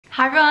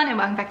Hi everyone and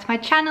welcome back to my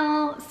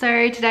channel.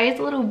 So today is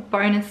a little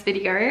bonus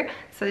video.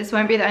 So this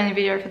won't be the only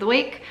video for the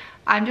week.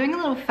 I'm doing a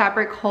little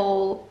fabric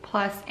haul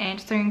plus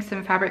answering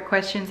some fabric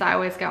questions that I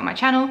always get on my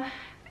channel,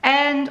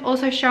 and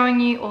also showing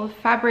you all the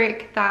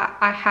fabric that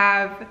I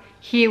have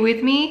here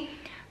with me.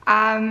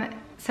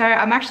 So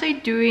I'm actually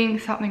doing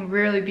something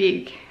really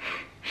big.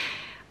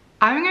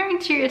 I'm going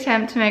to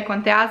attempt to make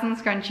 1,000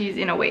 scrunchies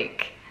in a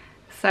week.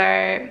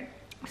 So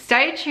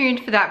stay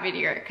tuned for that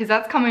video because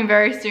that's coming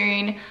very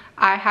soon.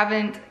 I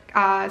haven't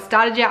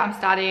started yet. I'm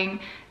starting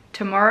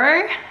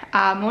tomorrow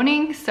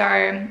morning, so,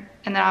 and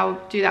then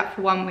I'll do that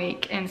for 1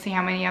 week and see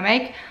how many I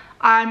make.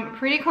 I'm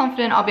pretty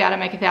confident I'll be able to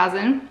make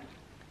 1,000,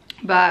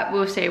 but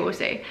we'll see.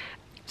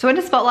 So I went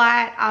to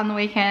Spotlight on the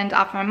weekend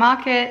after my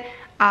market.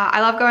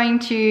 I love going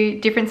to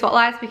different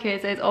Spotlights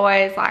because there's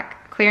always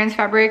like clearance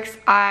fabrics.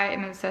 I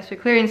am obsessed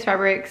with clearance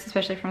fabrics,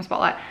 especially from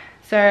Spotlight.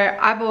 So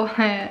I bought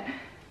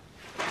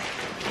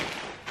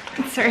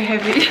it's so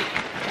heavy.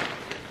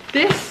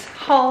 This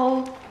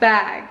whole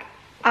bag.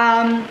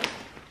 I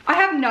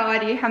have no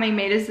idea how many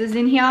meters is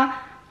in here.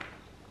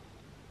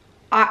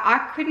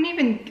 I couldn't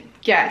even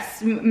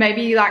guess.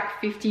 Maybe like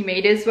 50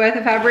 meters worth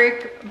of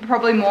fabric,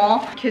 probably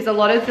more, because a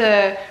lot of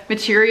the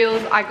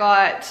materials I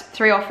got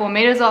 3 or 4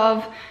 meters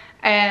of,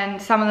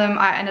 and some of them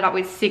I ended up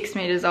with 6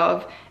 meters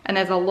of, and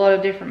there's a lot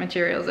of different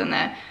materials in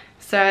there.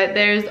 So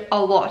there's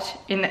a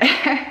lot in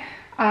there.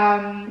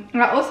 And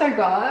I also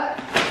got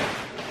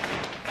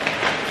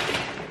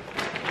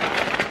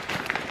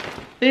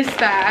this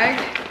bag,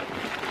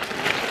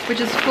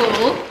 which is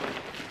full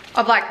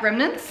of like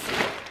remnants.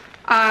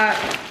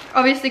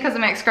 Obviously because I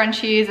make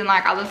scrunchies and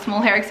like other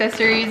small hair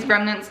accessories,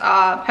 remnants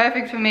are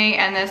perfect for me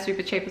and they're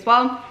super cheap as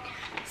well.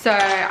 So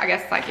I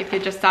guess like if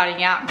you're just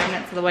starting out,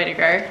 remnants are the way to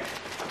go.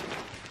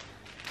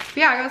 But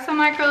yeah, I got some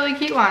like really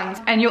cute ones.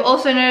 And you'll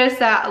also notice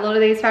that a lot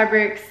of these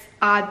fabrics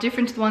are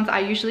different to the ones I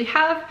usually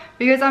have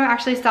because I'm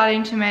actually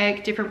starting to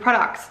make different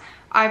products.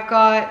 I've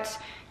got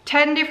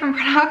 10 different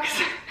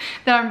products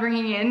that I'm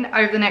bringing in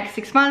over the next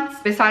 6 months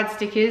besides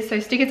stickers. So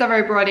stickers I've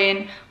already brought in.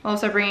 I'm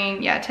also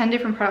bringing 10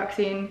 different products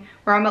in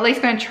where I'm at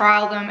least going to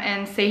trial them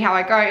and see how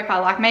I go, if I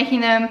like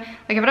making them.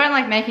 Like if I don't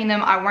like making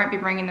them, I won't be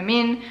bringing them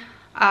in.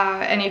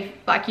 And if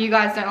like you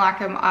guys don't like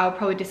them, I'll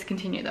probably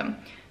discontinue them.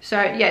 So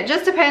yeah, it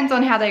just depends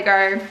on how they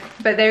go.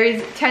 But there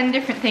is 10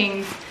 different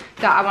things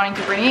that I'm wanting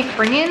to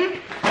bring in.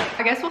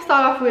 I guess we'll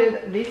start off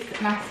with this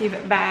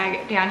massive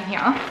bag down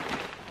here.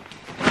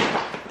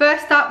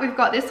 First up, we've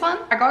got this one.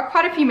 I got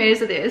quite a few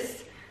meters of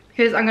this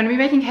because I'm going to be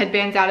making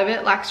headbands out of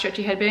it, like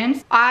stretchy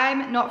headbands.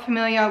 I'm not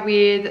familiar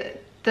with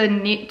the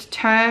knit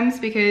terms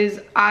because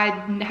I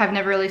have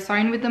never really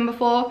sewn with them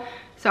before.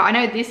 So I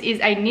know this is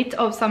a knit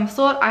of some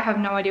sort. I have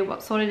no idea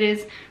what sort it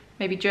is.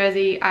 Maybe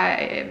jersey,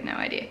 I have no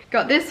idea.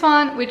 Got this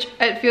one, which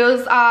it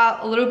feels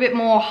a little bit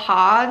more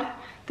hard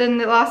than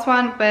the last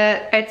one,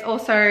 but it's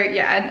also,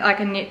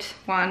 like a knit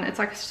one. It's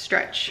like a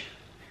stretch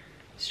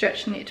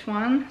knit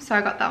one. So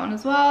I got that one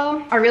as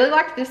well. I really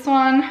like this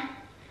one.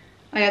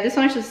 Oh yeah, this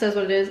one actually says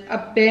what it is.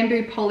 A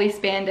bamboo poly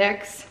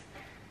spandex.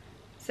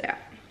 So yeah,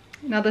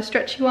 another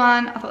stretchy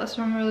one. I thought this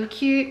one was really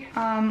cute.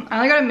 I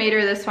only got a meter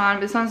of this one, but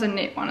this one's a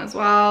knit one as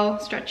well.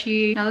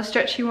 Stretchy. Another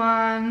stretchy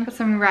one. Got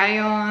some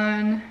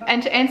rayon.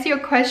 And to answer your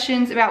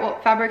questions about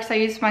what fabrics I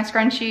use for my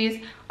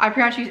scrunchies, I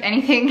pretty much use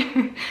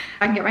anything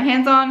I can get my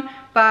hands on.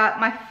 But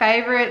my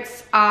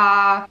favorites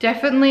are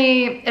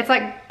definitely, it's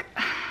like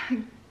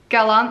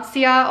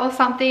Galancia or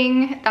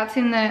something. That's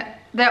in the,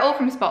 they're all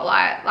from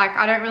Spotlight. Like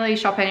I don't really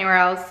shop anywhere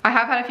else. I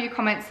have had a few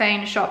comments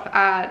saying to shop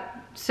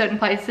at certain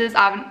places.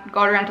 I haven't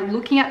got around to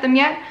looking at them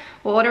yet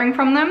or ordering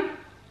from them.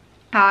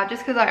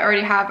 Just because I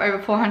already have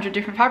over 400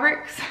 different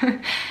fabrics.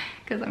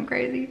 Because I'm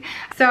crazy.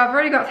 So I've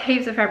already got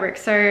heaps of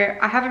fabrics. So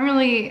I haven't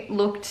really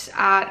looked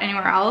at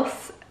anywhere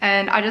else.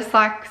 And I just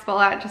like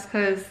Spotlight just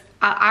because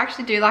I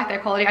actually do like their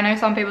quality. I know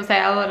some people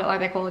say, oh, I don't like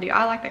their quality.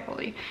 I like their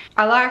quality.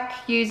 I like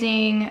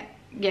using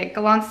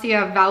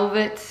Galancia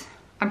velvet.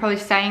 I'm probably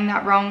saying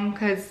that wrong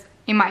because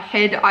in my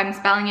head I'm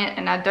spelling it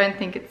and I don't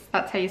think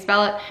that's how you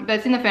spell it, but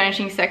it's in the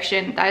furnishing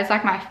section. That is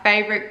like my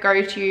favorite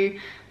go-to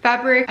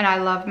fabric, and I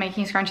love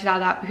making scrunchies out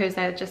of that because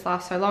they just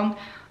last so long.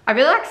 I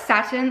really like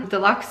satin,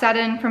 deluxe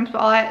satin from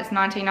Spotlight. It's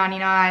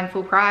 $19.99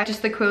 full price.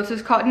 Just the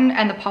quilter's cotton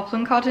and the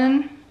poplin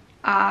cotton,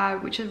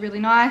 which is really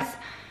nice.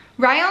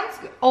 Rayon's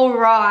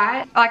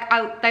alright.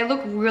 Like they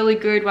look really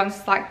good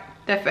once like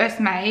they're first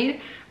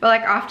made. But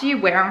like after you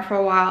wear them for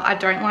a while, I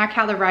don't like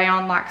how the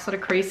rayon like sort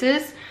of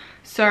creases.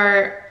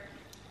 So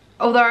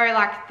although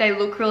like they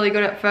look really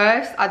good at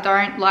first, I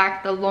don't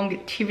like the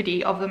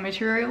longevity of the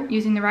material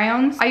using the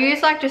rayons. I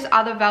use like just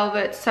other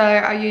velvets. So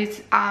I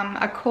use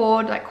a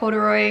cord, like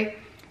corduroy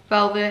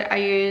velvet.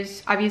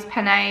 I've used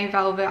Panay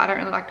velvet. I don't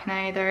really like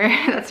Panay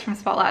though. That's from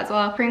Spotlight as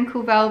well.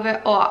 Crinkle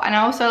velvet. And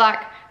I also like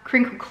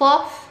crinkle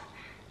cloth.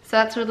 So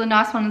that's a really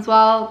nice one as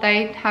well.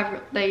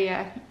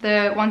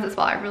 The ones at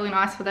Spotlight are really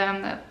nice for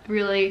them. That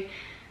really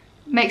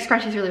make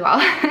scrunchies really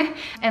well.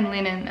 And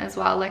linen as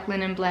well, like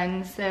linen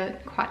blends. They're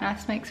quite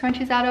nice to make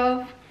scrunchies out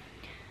of.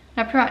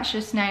 And I pretty much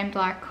just named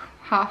like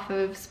half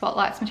of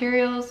Spotlight's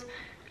materials.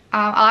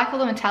 I like all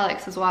the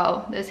metallics as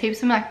well. There's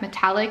heaps of like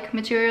metallic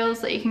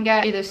materials that you can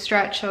get, either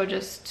stretch or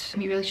just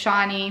be really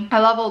shiny. I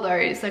love all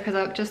those because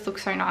it just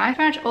looks so nice.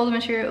 Pretty much all the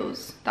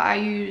materials that I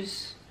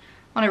use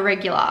on a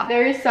regular.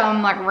 There is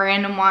some like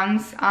random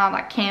ones,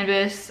 like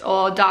canvas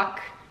or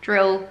duck,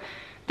 drill,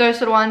 those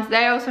sort of ones.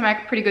 They also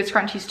make pretty good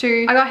scrunchies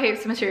too. I got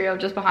heaps of material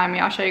just behind me.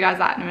 I'll show you guys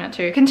that in a minute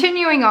too.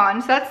 Continuing on,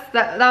 so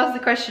that was the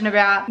question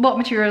about what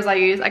materials I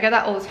use. I get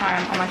that all the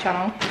time on my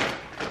channel.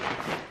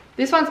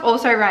 This one's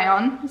also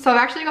rayon. So I've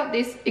actually got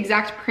this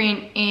exact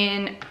print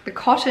in the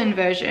cotton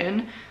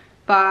version,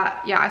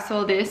 but yeah, I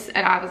saw this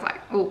and I was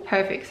like, oh,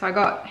 perfect. So I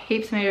got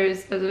heaps of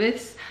meters of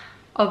this.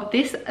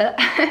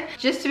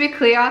 Just to be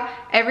clear,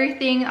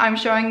 everything I'm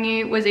showing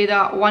you was either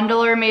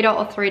 $1 a meter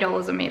or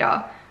 $3 a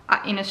meter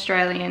in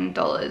Australian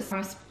dollars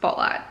from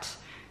Spotlight.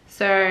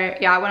 So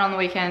yeah, I went on the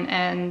weekend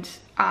and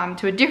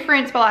to a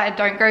different Spotlight I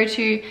don't go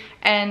to,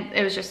 and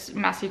it was just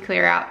massive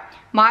clear out.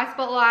 My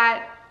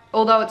Spotlight,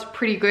 although it's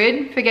pretty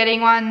good for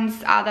getting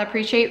ones they're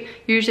pretty cheap,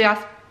 usually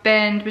I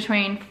spend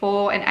between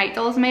 $4 and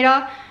 $8 a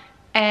meter,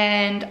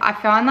 and I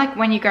find like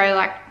when you go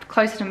like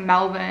closer to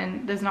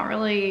Melbourne, there's not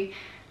really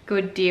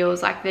good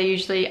deals. Like they're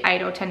usually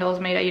 $8 or $10 a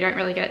meter. You don't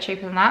really get it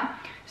cheaper than that.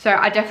 So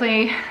I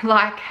definitely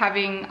like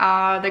having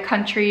the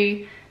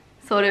country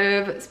sort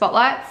of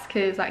spotlights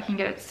because I can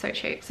get it so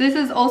cheap. So this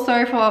is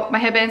also for my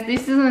headbands.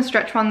 This isn't a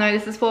stretch one though.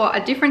 This is for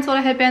a different sort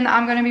of headband that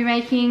I'm going to be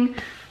making,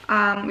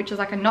 which is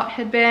like a knot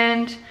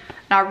headband.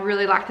 And I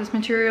really like this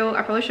material.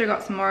 I probably should have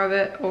got some more of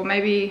it, or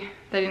maybe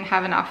they didn't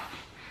have enough.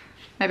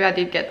 Maybe I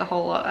did get the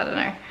whole lot, I don't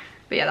know.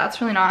 But yeah,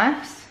 that's really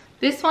nice.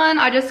 This one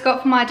I just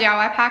got for my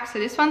DIY pack. So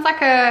this one's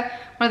like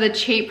one of the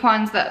cheap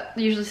ones that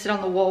usually sit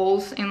on the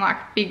walls in like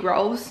big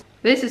rolls.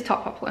 This is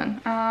top poplin.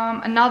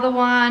 Another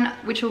one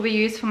which will be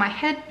used for my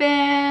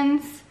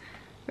headbands.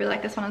 Really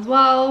like this one as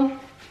well.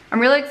 I'm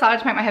really excited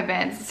to make my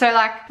headbands. So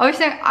like,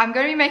 obviously I'm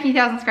going to be making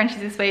 1,000 scrunchies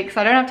this week,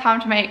 so I don't have time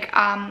to make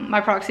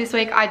my products this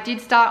week. I did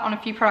start on a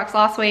few products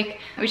last week,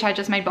 which I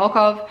just made bulk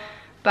of.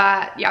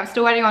 But yeah, I'm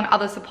still waiting on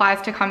other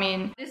supplies to come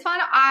in. This one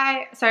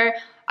I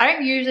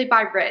don't usually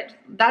buy red.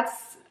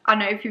 That's, I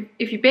don't know,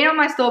 if you've been on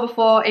my store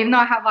before, even though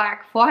I have like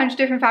 400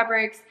 different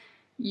fabrics,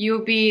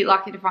 you'll be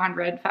lucky to find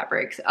red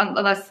fabrics,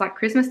 unless it's like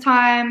Christmas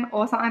time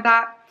or something like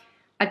that.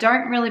 I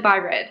don't really buy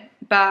red,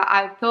 but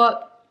I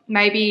thought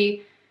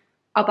maybe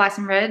I'll buy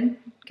some red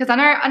because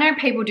I know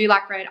people do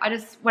like red.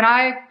 When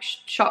I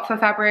shop for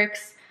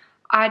fabrics,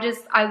 I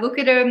look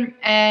at them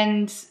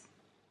and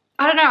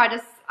I don't know,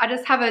 I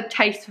just have a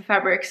taste for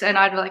fabrics and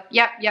I'd be like,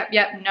 yep,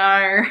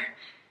 no.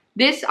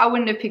 This I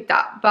wouldn't have picked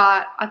up,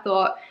 but I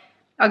thought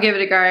I'll give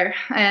it a go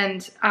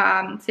and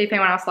see if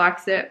anyone else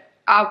likes it.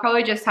 I'll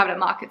probably just have it at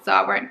market, so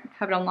I won't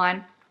have it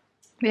online.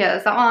 But yeah,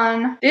 there's that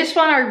one. This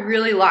one I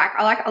really like.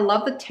 I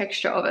love the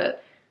texture of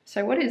it.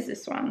 So what is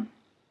this one?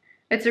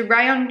 It's a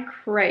rayon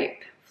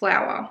crepe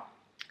flower.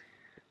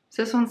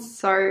 So this one's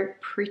so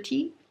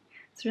pretty.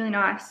 It's really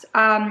nice.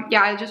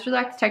 Yeah, I just really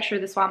like the texture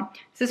of this one.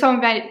 So this one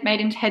made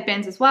into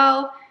headbands as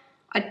well.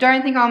 I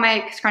don't think I'll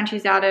make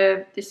scrunchies out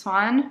of this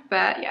one,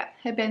 but yeah,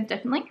 headbands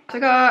definitely. So I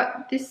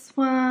got this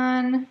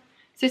one.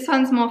 So this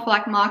one's more for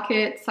like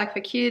markets, like for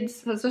kids.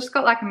 So it's just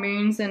got like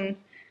moons and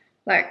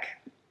like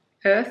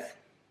earth,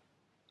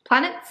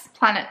 planets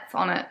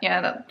on it.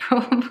 Yeah, that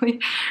probably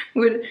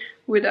would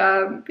be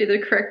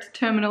the correct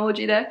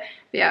terminology there.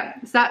 But yeah,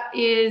 so that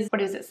is,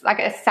 what is this? Like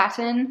a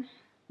satin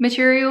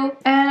material.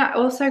 And I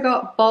also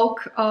got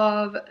bulk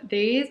of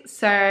these.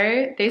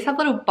 So these have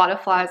little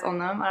butterflies on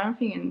them. I don't know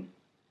if you can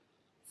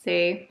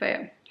see, but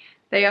yeah,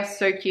 they are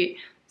so cute.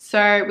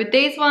 So with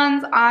these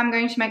ones, I'm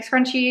going to make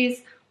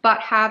scrunchies, but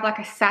have like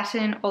a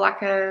satin or like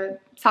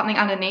something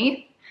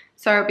underneath.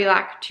 So it'll be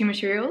like two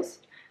materials.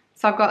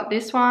 So I've got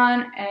this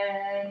one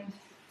and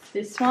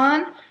this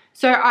one.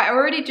 So I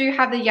already do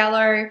have the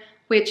yellow,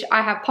 which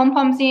I have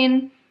pom-poms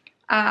in,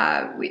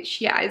 which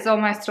yeah, is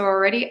on my store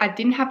already. I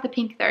didn't have the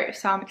pink though,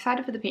 so I'm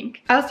excited for the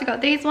pink. I also got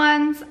these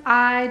ones.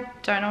 I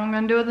don't know what I'm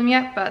gonna do with them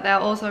yet, but they're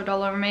also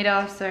 $1 a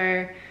meter,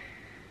 so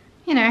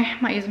you know,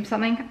 might use them for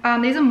something.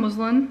 These are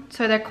muslin,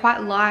 so they're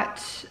quite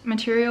light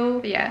material.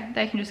 But yeah,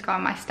 they can just go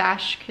in my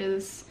stash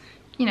because,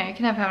 you know, you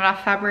can never have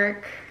enough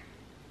fabric.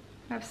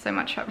 I have so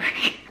much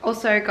fabric.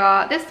 Also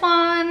got this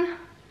one.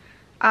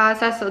 So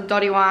that's a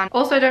dotty one.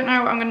 Also don't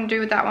know what I'm going to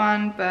do with that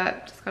one,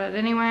 but just got it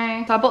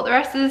anyway. So I bought the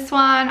rest of this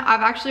one.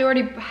 I've actually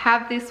already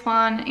have this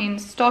one in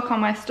stock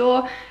on my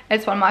store.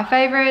 It's one of my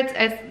favorites.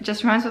 It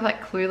just reminds me of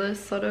like Clueless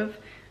sort of.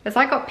 It's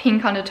like got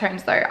pink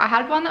undertones though. I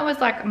had one that was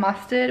like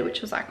mustard,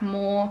 which was like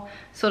more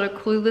sort of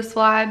Clueless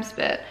vibes,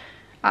 but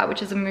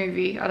which is a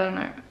movie. I don't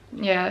know.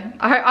 Yeah,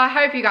 I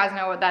hope you guys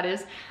know what that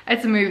is.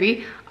 It's a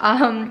movie.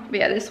 But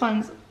yeah, this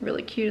one's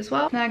really cute as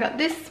well. Now I got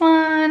this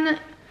one.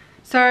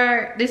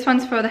 So this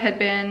one's for the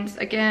headbands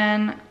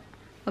again,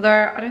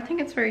 although I don't think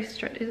it's very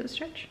stretch. Is it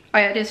stretch? Oh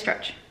yeah, it is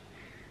stretch.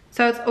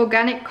 So it's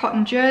organic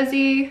cotton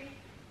jersey.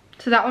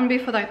 So that one would be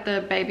for like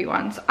the baby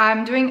ones.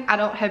 I'm doing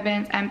adult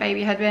headbands and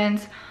baby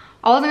headbands.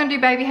 I wasn't gonna do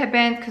baby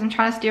headbands because I'm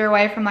trying to steer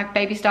away from like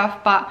baby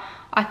stuff, but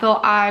I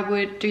thought I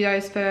would do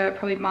those for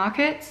probably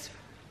markets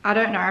I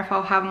don't know if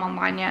I'll have them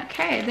online yet.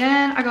 Okay,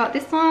 then I got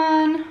this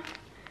one.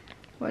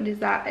 What is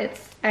that?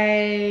 It's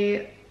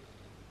a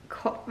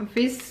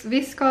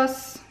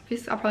viscose,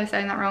 I'm probably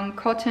saying that wrong,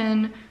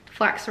 cotton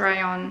flax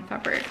rayon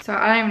fabric. So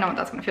I don't even know what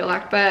that's gonna feel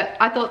like, but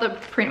I thought the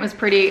print was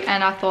pretty,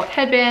 and I thought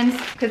headbands,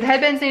 because the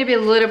headbands need to be a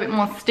little bit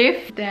more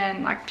stiff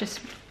than like just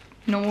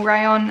normal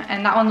rayon,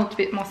 and that one looked a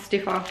bit more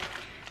stiffer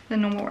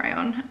than normal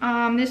rayon.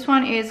 This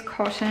one is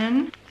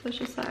cotton, so it's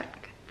just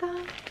like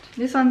that.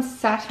 This one's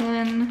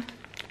satin.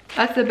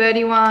 That's the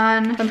birdie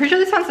one. I'm pretty sure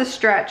this one's a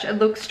stretch. It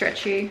looks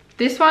stretchy.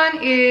 This one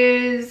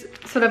is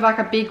sort of like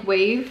a big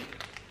weave.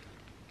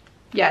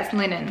 Yeah, it's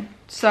linen.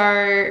 So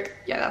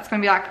yeah, that's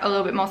gonna be like a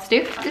little bit more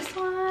stiff. This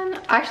one,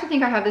 I actually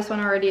think I have this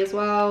one already as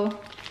well.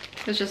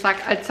 It's just like,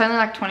 it's only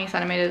like 20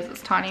 centimeters,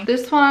 it's tiny.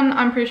 This one,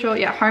 I'm pretty sure,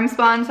 yeah,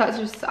 homespun. So it's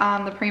just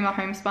the Prima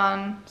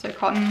homespun, so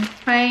cotton.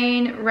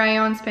 Plain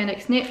rayon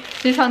spandex knit.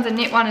 This one's a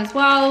knit one as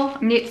well.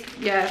 Knit,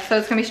 yeah, so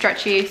it's gonna be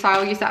stretchy, so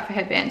I'll use that for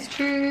headbands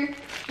too.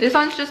 This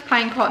one's just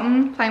plain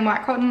cotton, plain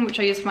white cotton, which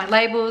I use for my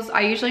labels.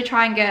 I usually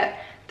try and get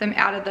them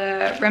out of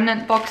the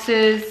remnant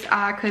boxes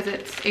because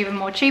it's even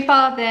more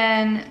cheaper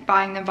than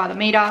buying them by the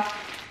meter.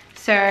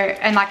 So,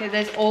 and like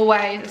there's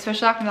always,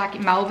 especially like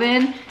in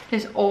Melbourne,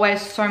 there's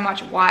always so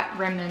much white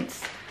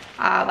remnants,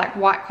 like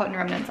white cotton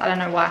remnants. I don't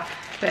know why,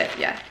 but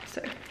yeah,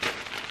 so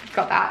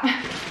got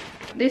that.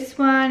 This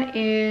one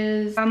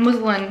is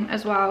muslin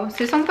as well. So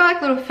this one's got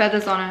like little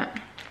feathers on it.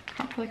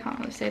 Can't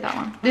really see that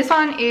one. This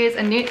one is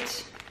a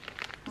knit.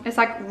 It's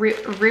like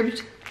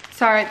ribbed.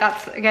 So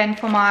that's again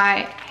for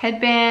my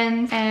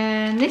headbands.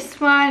 And this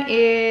one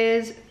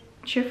is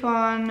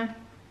chiffon.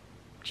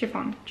 I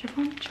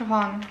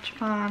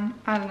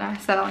don't know, I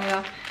said that one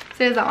either. So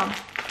there's that one.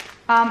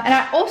 And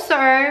I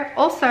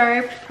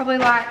also probably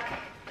like,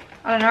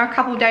 I don't know, a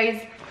couple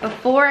days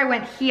before I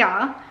went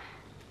here,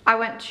 I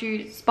went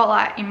to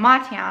Spotlight in my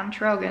town,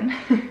 Traralgon,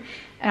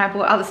 and I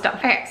bought other stuff.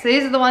 Okay, so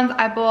these are the ones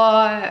I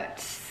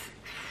bought,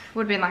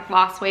 would have been like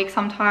last week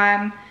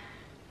sometime.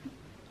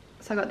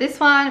 So I got this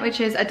one, which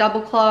is a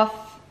double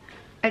cloth.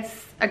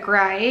 It's a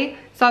grey.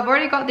 So I've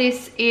already got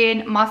this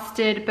in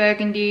mustard,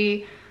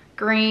 burgundy,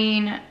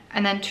 green,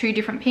 and then two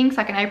different pinks,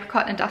 like an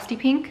apricot and a dusty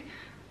pink.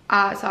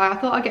 So I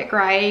thought I'd get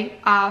grey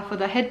for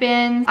the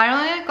headbands. I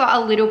only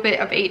got a little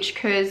bit of each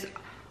because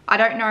I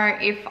don't know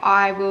if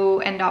I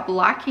will end up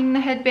liking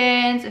the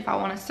headbands, if I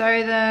want to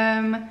sew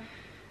them.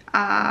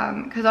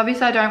 Because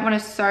obviously I don't want to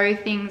sew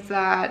things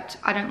that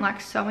I don't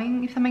like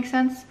sewing, if that makes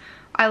sense.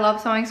 I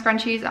love sewing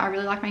scrunchies. I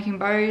really like making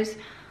bows.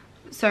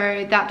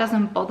 So that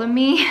doesn't bother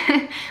me.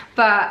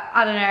 But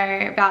I don't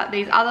know about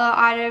these other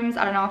items.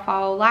 I don't know if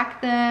I'll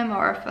like them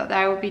or if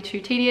they will be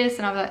too tedious.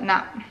 And I was like,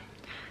 nah.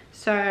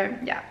 So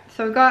yeah.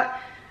 So we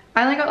got,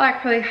 I only got like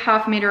probably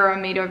half a meter or a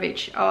meter of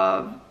each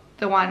of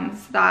the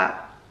ones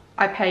that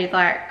I paid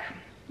like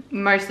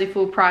mostly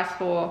full price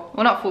for.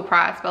 Well, not full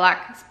price, but like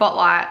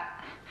spotlight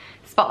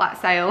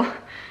sale.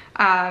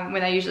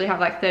 When they usually have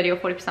like 30 or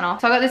 40%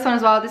 off. So I got this one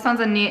as well. This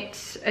one's a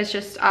knit. It's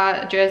just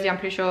a jersey, I'm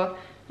pretty sure.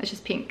 It's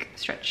just pink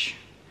stretch.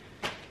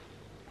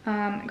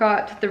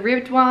 Got the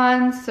ribbed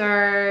one.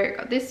 So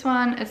got this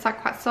one. It's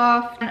like quite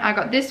soft. And I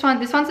got this one.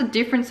 This one's a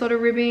different sort of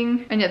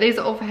ribbing. And yeah, these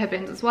are all for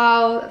headbands as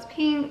well. That's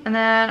pink. And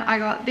then I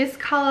got this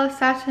color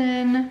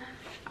satin.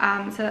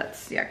 So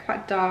that's, yeah,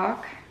 quite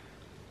dark.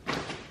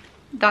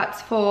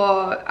 That's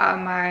for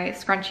my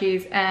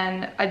scrunchies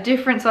and a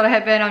different sort of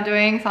headband I'm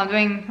doing. So I'm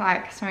doing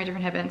like so many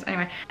different headbands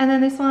anyway. And then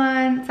this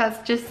one, so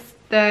that's just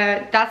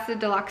that's the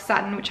deluxe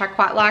satin, which I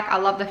quite like. I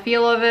love the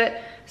feel of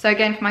it. So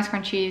again, for my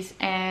scrunchies,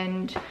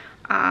 and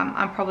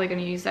I'm probably going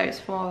to use those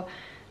for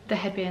the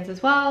headbands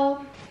as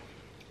well.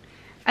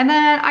 And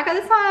then I got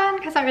this one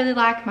because I really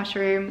like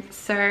mushrooms.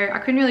 So I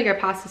couldn't really go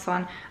past this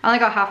one. I only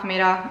got half a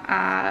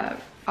meter.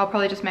 I'll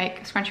probably just make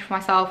a scrunchie for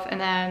myself, and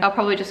then I'll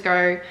probably just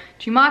go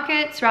to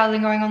markets rather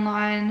than going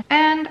online.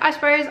 And I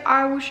suppose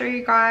I will show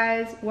you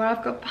guys what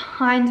I've got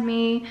behind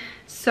me.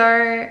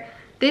 So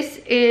this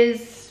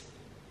is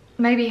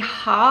maybe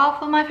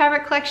half of my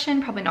fabric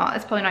collection. Probably not.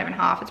 It's probably not even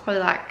half. It's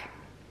probably like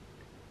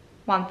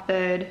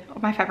 1/3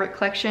 of my fabric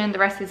collection. The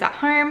rest is at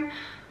home.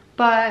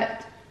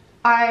 But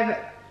I've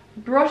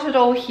brought it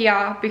all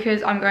here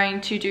because I'm going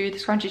to do the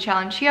scrunchie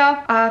challenge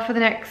here for the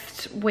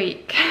next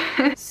week.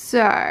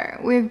 So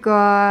we've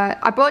got,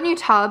 I brought new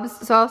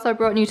tubs. So I also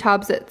brought new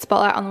tubs at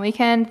Spotlight on the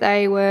weekend.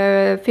 They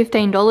were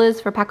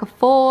 $15 for a pack of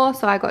 4.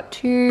 So I got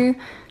two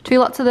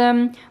lots of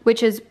them,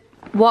 which is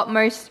what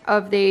most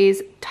of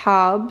these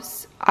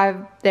tubs,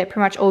 they're pretty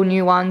much all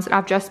new ones. And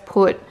I've just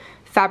put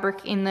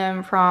fabric in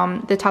them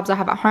from the tubs I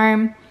have at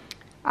home.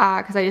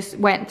 Because I just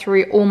went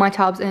through all my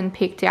tubs and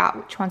picked out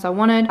which ones I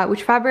wanted,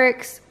 which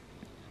fabrics.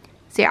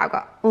 So yeah, I've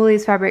got all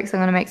these fabrics I'm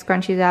gonna make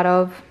scrunchies out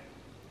of.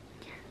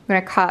 I'm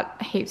gonna cut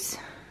heaps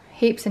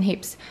and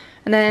heaps.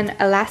 And then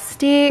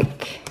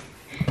elastic.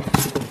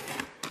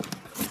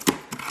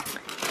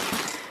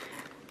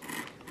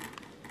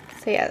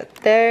 So yeah,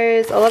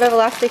 there's a lot of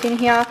elastic in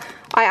here.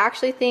 I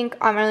actually think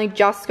I'm only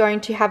just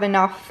going to have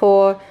enough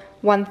for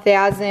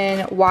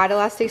 1000 wide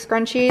elastic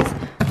scrunchies.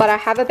 but I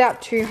have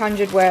about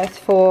 200 worth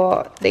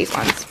for these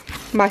ones,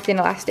 my thin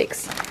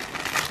elastics.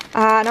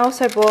 And I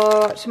also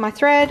bought my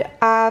thread.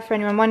 For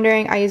anyone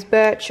wondering, I use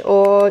birch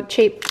or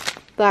cheap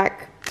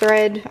black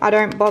thread. I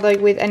don't bother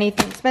with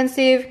anything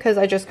expensive because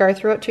I just go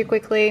through it too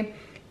quickly.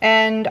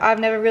 And I've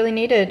never really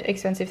needed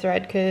expensive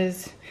thread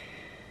because,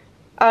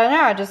 I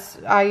don't know,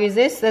 I use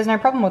this. There's no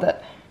problem with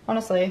it.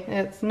 Honestly,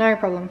 it's no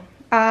problem.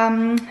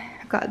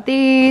 I've got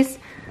these.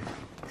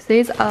 So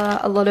these are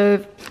a lot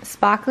of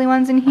sparkly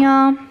ones in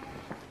here.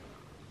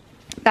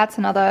 That's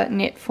another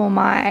knit for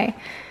my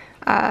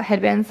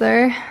headbands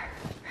though.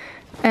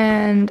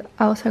 And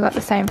I also got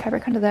the same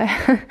fabric under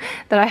there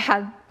that I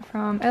had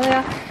from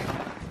earlier.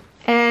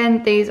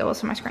 And these are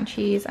also my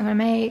scrunchies I'm gonna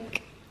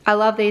make. I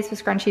love these for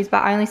scrunchies,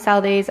 but I only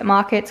sell these at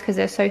markets because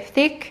they're so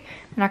thick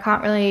and I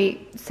can't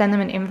really send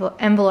them in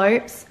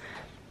envelopes.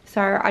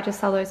 So I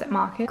just sell those at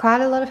market. Quite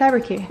a lot of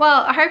fabric here.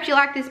 Well, I hope you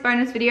liked this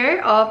bonus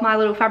video of my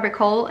little fabric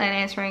haul and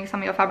answering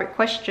some of your fabric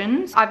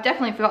questions. I've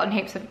definitely forgotten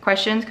heaps of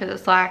questions because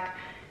it's like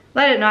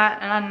late at night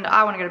and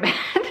I want to go to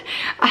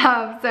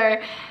bed.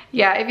 So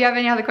yeah, if you have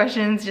any other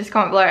questions, just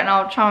comment below and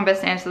I'll try my best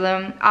to answer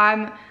them.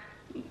 I'm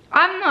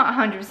not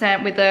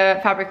 100% with the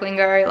fabric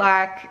lingo.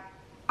 Like,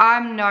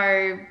 I'm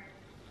no,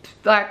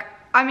 like,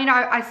 I mean,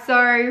 I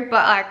sew,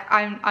 but like,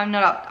 I'm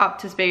not up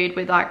to speed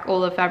with like all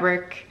the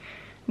fabric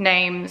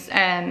names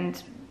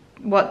and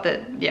what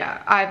the,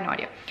 yeah, I have no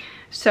idea.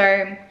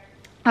 So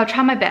I'll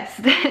try my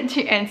best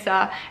to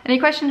answer any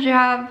questions you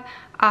have.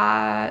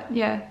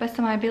 Yeah, best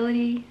of my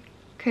ability.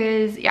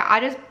 Cause yeah,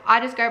 I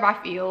just go by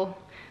feel,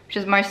 which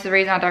is most of the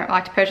reason I don't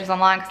like to purchase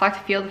online, because I like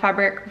to feel the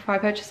fabric before I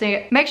purchase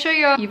it. Make sure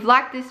you've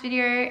liked this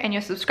video and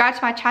you're subscribed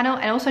to my channel,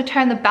 and also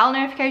turn the bell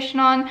notification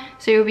on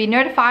so you'll be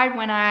notified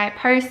when I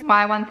post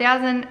my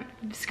 1000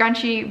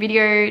 scrunchie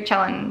video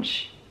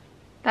challenge.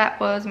 That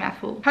was a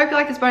mouthful. Hope you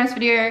liked this bonus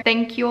video.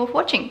 Thank you all for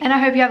watching and I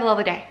hope you have a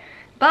lovely day.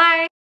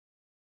 Bye!